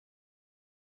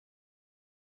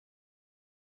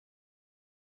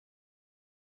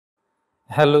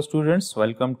Hello students,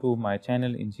 welcome to my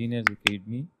channel Engineers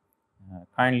Academy.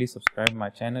 Kindly subscribe my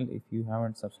channel if you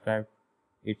haven't subscribed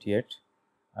it yet.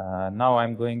 Now I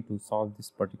am going to solve this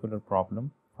particular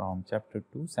problem from chapter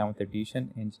 2, 7th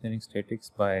edition, Engineering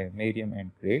Statics by Meriam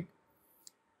and Kraige.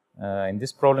 In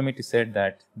this problem it is said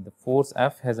that the force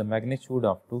F has a magnitude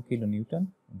of 2 kilonewton.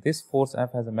 This force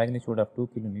F has a magnitude of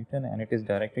 2 kilonewton and it is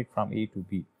directed from A to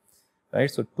B.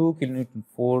 Right, so 2 kilonewton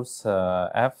force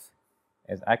F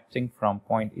is acting from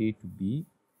point A to B,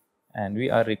 and we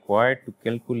are required to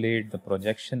calculate the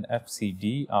projection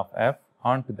FCD of F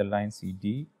onto the line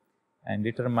CD and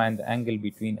determine the angle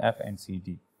between F and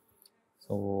CD.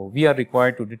 So we are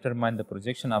required to determine the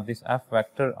projection of this F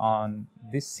vector on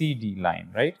this CD line,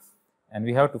 right? And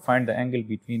we have to find the angle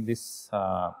between this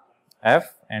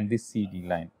F and this CD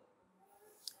line.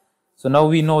 So now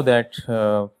we know that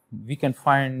we can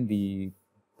find the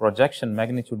projection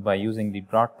magnitude by using the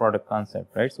dot product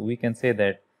concept, right? So we can say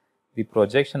that the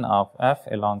projection of F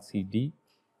along CD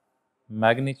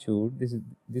magnitude,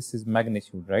 this is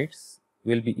magnitude, right,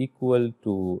 will be equal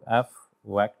to F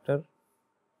vector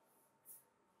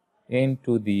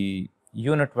into the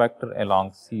unit vector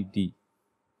along CD,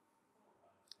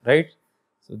 right?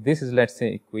 So this is, let's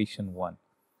say, equation 1.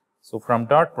 So from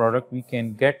dot product we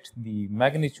can get the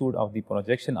magnitude of the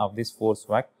projection of this force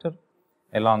vector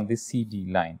along this CD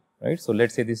line, right? So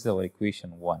let's say this is our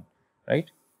equation 1,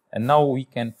 right? And now we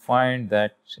can find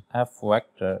that F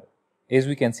vector. As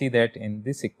we can see that in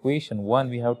this equation 1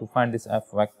 we have to find this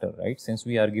F vector, right, since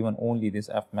we are given only this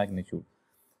F magnitude.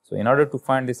 So in order to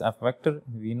find this F vector,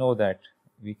 we know that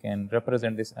we can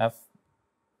represent this F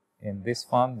in this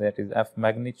form, that is F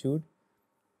magnitude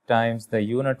times the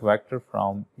unit vector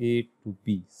from A to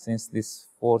B, since this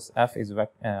force F is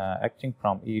acting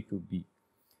from A to B,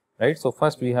 right? So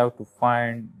first we have to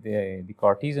find the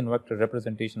Cartesian vector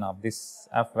representation of this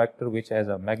F vector, which has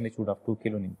a magnitude of 2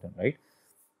 kilonewton, right?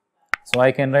 So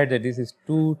I can write that this is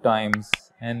 2 times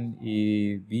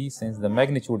NAB, since the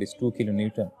magnitude is 2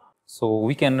 kilonewton. So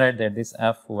we can write that this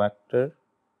F vector,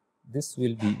 this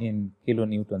will be in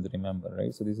kilonewtons, remember,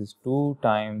 right? So this is 2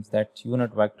 times that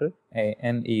unit vector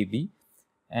NAB,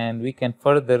 and we can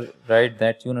further write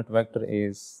that unit vector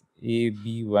is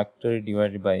AB vector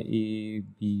divided by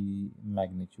AB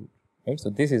magnitude, right? So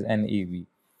this is NAB.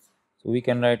 So we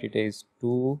can write it as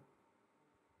 2,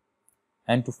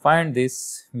 and to find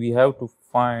this we have to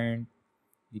find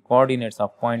the coordinates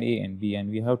of point A and B, and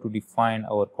we have to define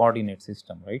our coordinate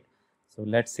system, right? So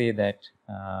let's say that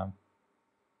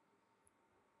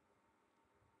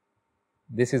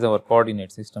this is our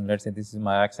coordinate system. Let's say this is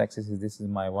my x-axis, this is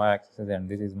my y-axis, and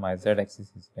this is my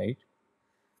z-axis, right?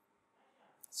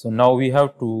 So now we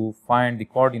have to find the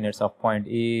coordinates of point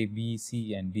A, B,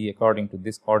 C, and D according to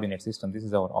this coordinate system. This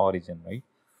is our origin, right?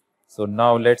 So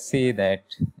now let's say that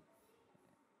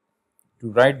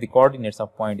to write the coordinates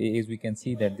of point A, is we can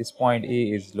see that this point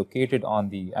A is located on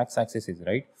the x-axis,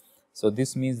 right? So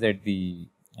this means that the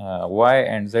y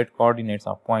and z coordinates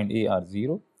of point A are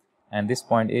 0. And this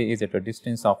point A is at a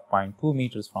distance of 0.2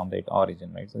 meters from that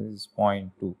origin, right? So this is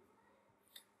 0.2. So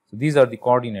these are the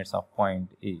coordinates of point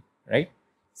A, right?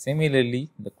 Similarly,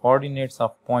 the coordinates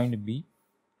of point B.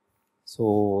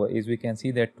 So as we can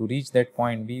see that to reach that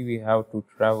point B, we have to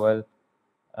travel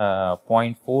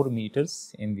 0.4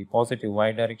 meters in the positive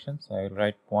y direction. So I will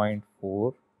write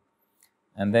 0.4,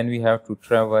 and then we have to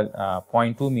travel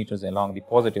 0.2 meters along the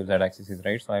positive z-axis,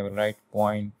 right? So I will write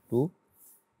 0.2.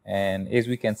 And as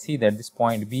we can see that this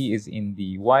point B is in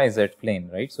the YZ plane,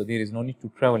 right? So there is no need to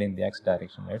travel in the x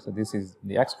direction, right? So this is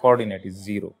the x coordinate is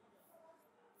 0.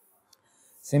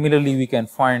 Similarly, we can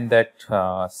find that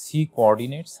C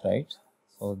coordinates, right?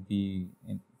 So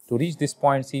to reach this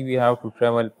point C, we have to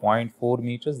travel 0.4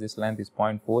 meters. This length is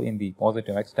 0.4 in the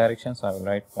positive x direction. So I will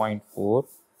write 0.4,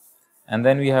 and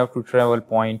then we have to travel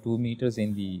 0.2 meters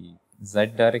in the z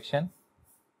direction,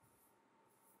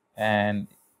 and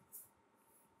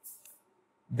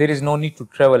there is no need to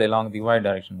travel along the y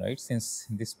direction, right, since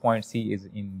this point C is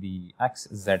in the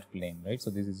xz plane, right? So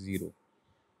this is 0.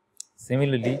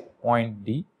 Similarly, point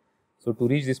D. So to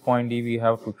reach this point D, we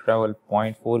have to travel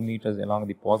 0.4 meters along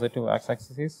the positive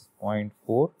x-axis,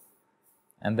 0.4,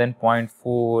 and then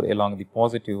 0.4 along the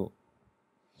positive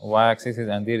y-axis,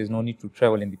 and there is no need to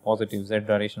travel in the positive z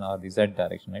direction or the z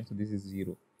direction, right? So this is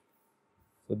 0.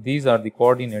 So these are the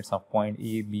coordinates of point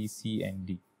A, B, C, and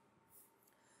D.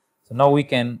 So now we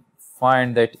can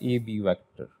find that AB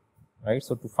vector, right?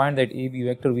 So to find that AB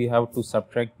vector, we have to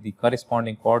subtract the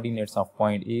corresponding coordinates of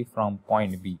point A from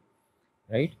point B,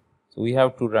 right? So we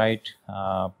have to write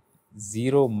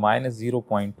 0 minus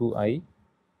 0.2i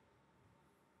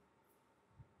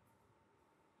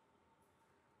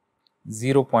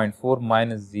 0.4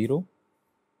 minus 0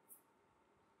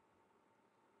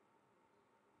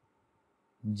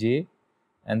 j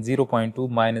and 0.2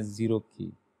 minus 0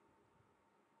 k.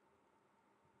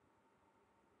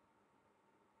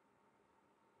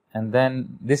 And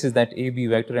then this is that AB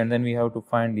vector, and then we have to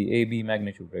find the AB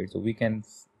magnitude, right? So we can,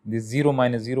 this 0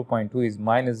 minus 0.2 is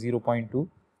minus 0.2,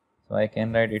 so I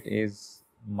can write it as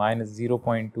minus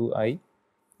 0.2 I.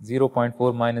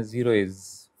 0.4 minus 0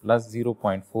 is plus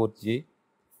 0.4 j,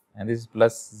 and this is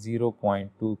plus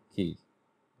 0.2 k,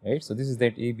 right? So this is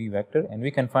that AB vector, and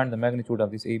we can find the magnitude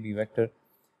of this AB vector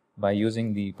by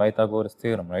using the Pythagoras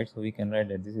theorem, right? So we can write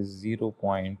that this is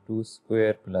 0.2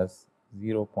 square plus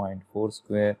 0.4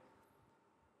 square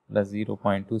plus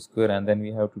 0.2 square, and then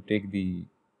we have to take the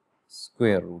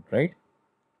square root, right?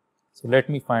 So let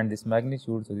me find this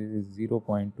magnitude. So this is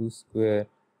 0.2 square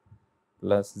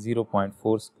plus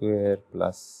 0.4 square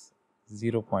plus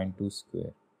 0.2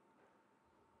 square.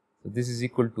 So this is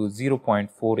equal to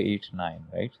 0.489,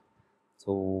 right?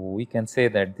 So we can say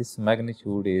that this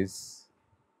magnitude is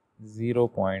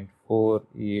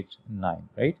 0.489,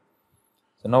 right?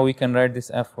 So now we can write this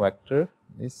f vector.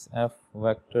 This f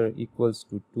vector equals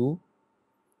to 2,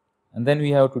 and then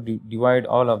we have to divide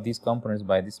all of these components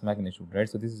by this magnitude, right?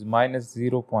 So this is minus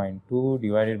 0.2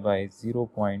 divided by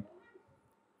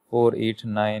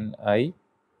 0.489 I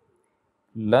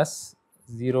plus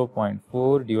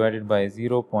 0.4 divided by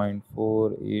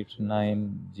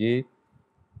 0.489 j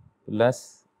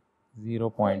plus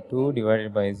 0.2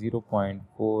 divided by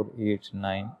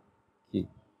 0.489 k.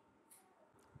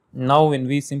 Now when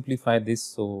we simplify this,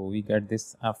 so we get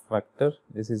this f vector.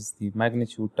 This is the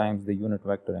magnitude times the unit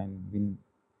vector, and when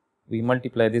we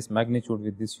multiply this magnitude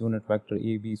with this unit vector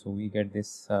AB, so we get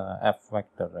this f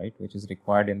vector, right, which is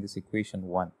required in this equation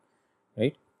 1,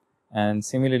 right? And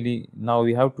similarly, now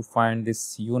we have to find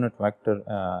this unit vector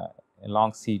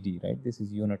along CD, right? This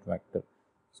is unit vector.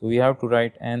 So we have to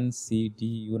write NCD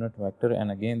unit vector,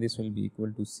 and again this will be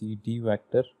equal to CD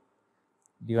vector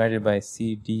divided by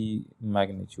CD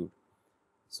magnitude.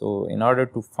 So in order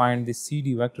to find the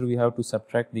CD vector, we have to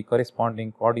subtract the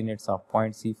corresponding coordinates of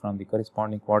point C from the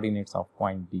corresponding coordinates of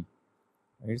point D,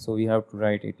 right? So we have to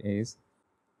write it as,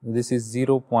 this is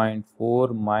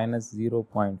 0.4 minus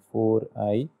 0.4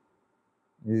 I,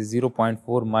 this is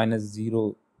 0.4 minus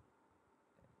 0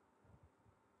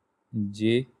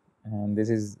 j, and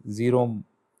this is 0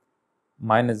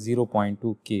 minus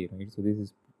 0.2 k, right? So this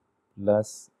is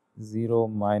plus 0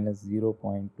 minus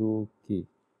 0.2 k,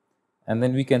 and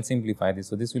then we can simplify this.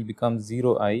 So this will become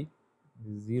 0 I,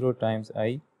 0 times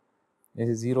I, this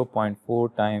is 0.4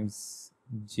 times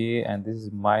j, and this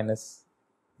is minus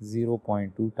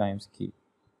 0.2 times k,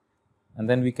 and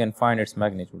then we can find its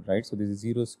magnitude, right? So this is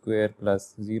 0 square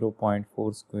plus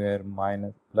 0.4 square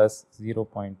minus plus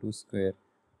 0.2 square.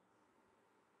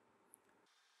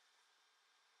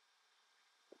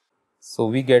 So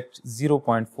we get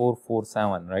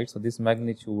 0.447, right? So this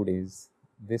magnitude is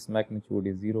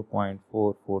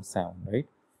 0.447, right?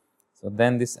 So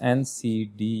then this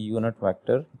NCD unit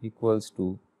vector equals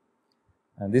to,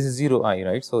 and this is 0 I,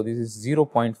 right? So this is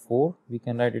 0.4, we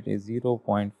can write it as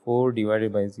 0.4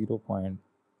 divided by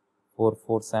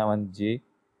 0.447 j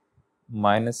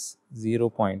minus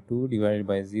 0.2 divided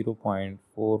by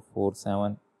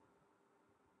 0.447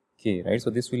 k, right? So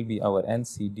this will be our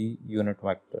NCD unit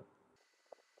vector.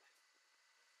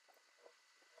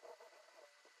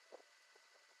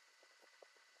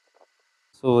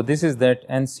 So this is that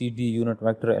NCD unit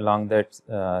vector along that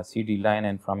CD line,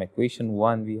 and from equation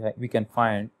 1 we can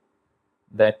find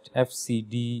that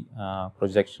FCD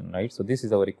projection, right? So this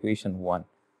is our equation 1.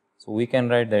 So we can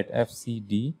write that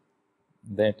FCD,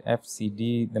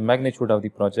 the magnitude of the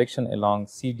projection along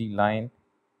CD line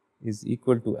is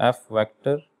equal to f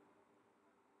vector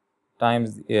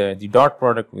times the dot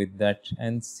product with that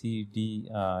NCD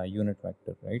unit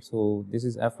vector, right? So this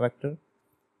is f vector.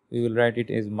 We will write it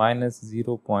as minus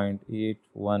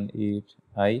 0.818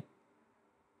 I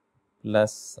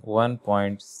plus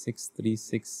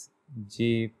 1.636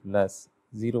 j plus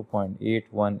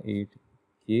 0.818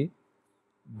 k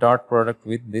dot product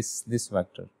with this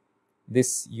vector,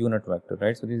 this unit vector,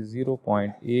 right? So this is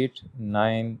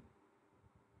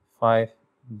 0.895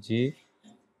 j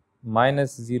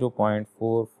minus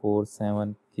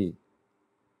 0.447 k,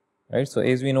 right? So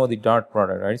as we know the dot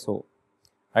product, right? So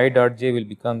I dot j will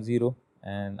become 0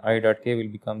 and I dot k will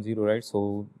become 0, right?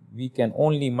 So we can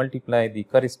only multiply the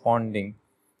corresponding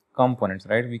components,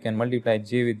 right? We can multiply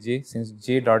j with j, since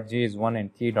j dot j is 1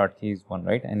 and k dot k is 1,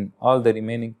 right? And all the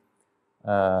remaining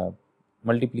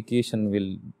multiplication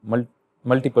will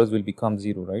multiples will become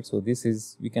 0, right? So this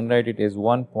is, we can write it as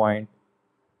 1.636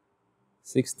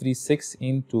 636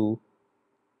 into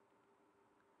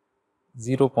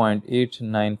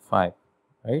 0.895,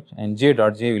 right, and j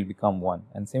dot j will become 1,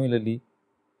 and similarly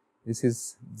this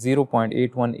is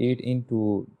 0.818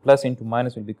 into plus into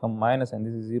minus will become minus, and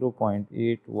this is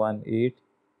 0.818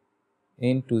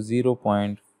 into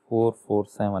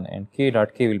 0.447, and k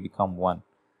dot k will become 1,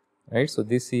 right. So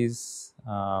this is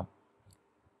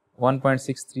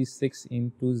 1.636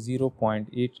 into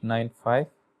 0.895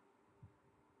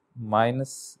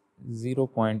 minus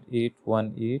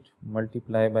 0.818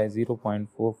 multiplied by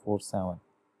 0.447.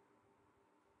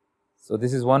 So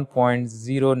this is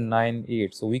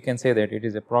 1.098. So we can say that it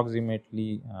is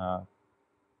approximately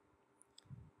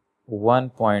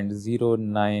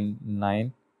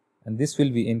 1.099, and this will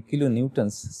be in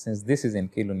kilonewtons, since this is in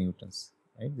kilonewtons,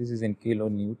 right. This is in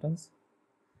kilonewtons.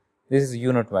 This is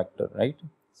unit vector, right.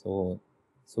 So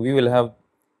we will have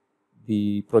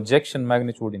the projection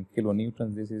magnitude in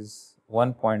kilonewtons. This is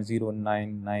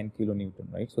 1.099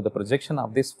 kilonewton, right. So the projection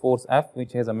of this force F,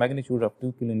 which has a magnitude of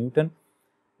 2 kilonewton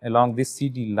along this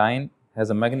CD line, has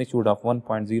a magnitude of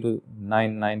 1.099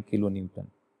 kilonewton.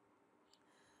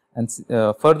 And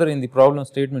further in the problem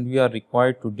statement, we are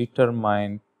required to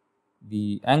determine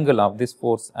the angle of this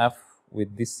force F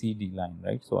with this CD line,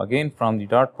 right. So again, from the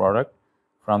dot product,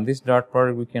 from this dot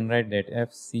product we can write that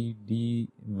FCD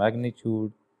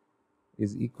magnitude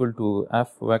is equal to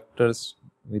F vectors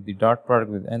with the dot product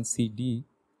with NCD,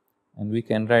 and we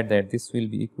can write that this will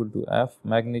be equal to F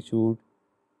magnitude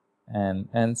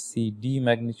and NCD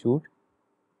magnitude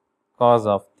cos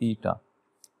of theta,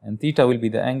 and theta will be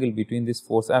the angle between this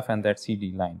force F and that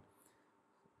CD line.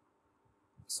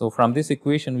 So from this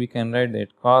equation we can write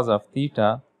that cos of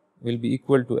theta will be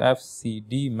equal to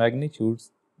FCD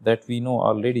magnitudes that we know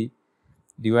already,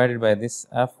 divided by this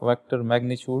F vector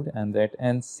magnitude and that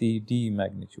NCD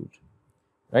magnitude,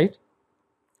 right.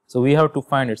 So we have to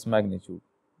find its magnitude,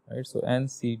 right. So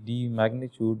NCD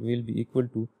magnitude will be equal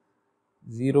to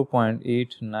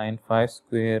 0.895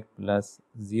 square plus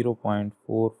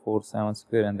 0.447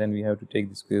 square, and then we have to take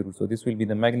the square root. So this will be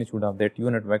the magnitude of that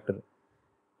unit vector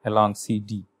along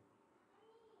CD.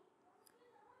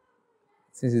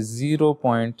 This is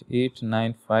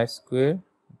 0.895 square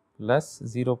plus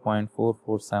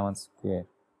 0.447 square.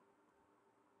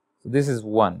 So this is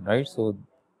 1, right. So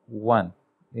 1,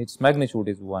 its magnitude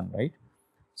is 1, right.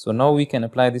 So now we can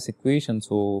apply this equation.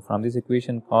 So from this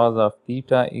equation, cos of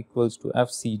theta equals to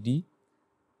FCD,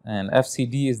 and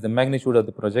FCD is the magnitude of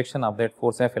the projection of that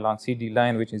force F along CD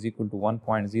line, which is equal to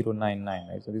 1.099,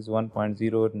 right. So this is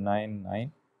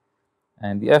 1.099,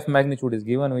 and the F magnitude is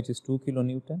given, which is 2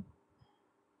 kilonewton,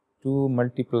 2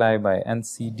 multiplied by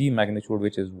NCD magnitude,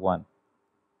 which is 1,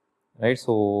 right.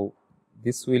 So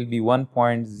this will be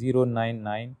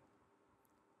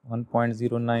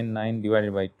 1.099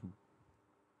 divided by 2.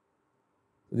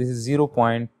 So this is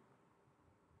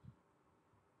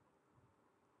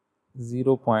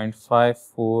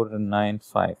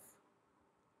 0.5495,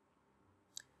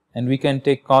 and we can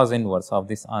take cos inverse of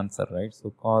this answer, right.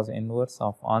 So cos inverse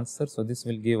of answer, so this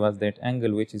will give us that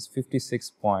angle, which is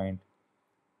 56.67.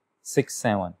 So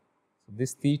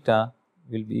this theta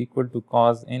will be equal to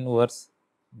cos inverse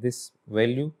this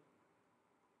value,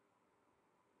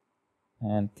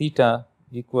 and theta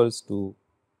equals to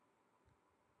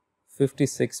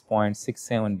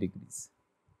 56.67 degrees.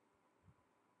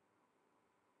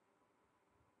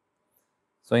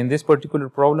 So in this particular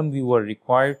problem, we were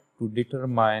required to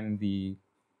determine the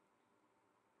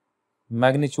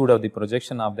magnitude of the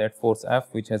projection of that force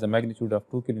F, which has a magnitude of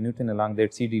 2 kilonewton along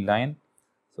that CD line.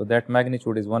 So that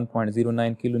magnitude is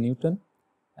 1.09 kilonewton,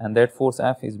 and that force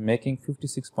F is making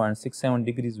 56.67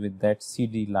 degrees with that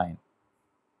CD line.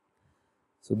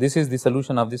 So this is the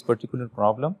solution of this particular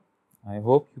problem. I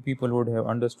hope you people would have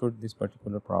understood this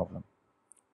particular problem.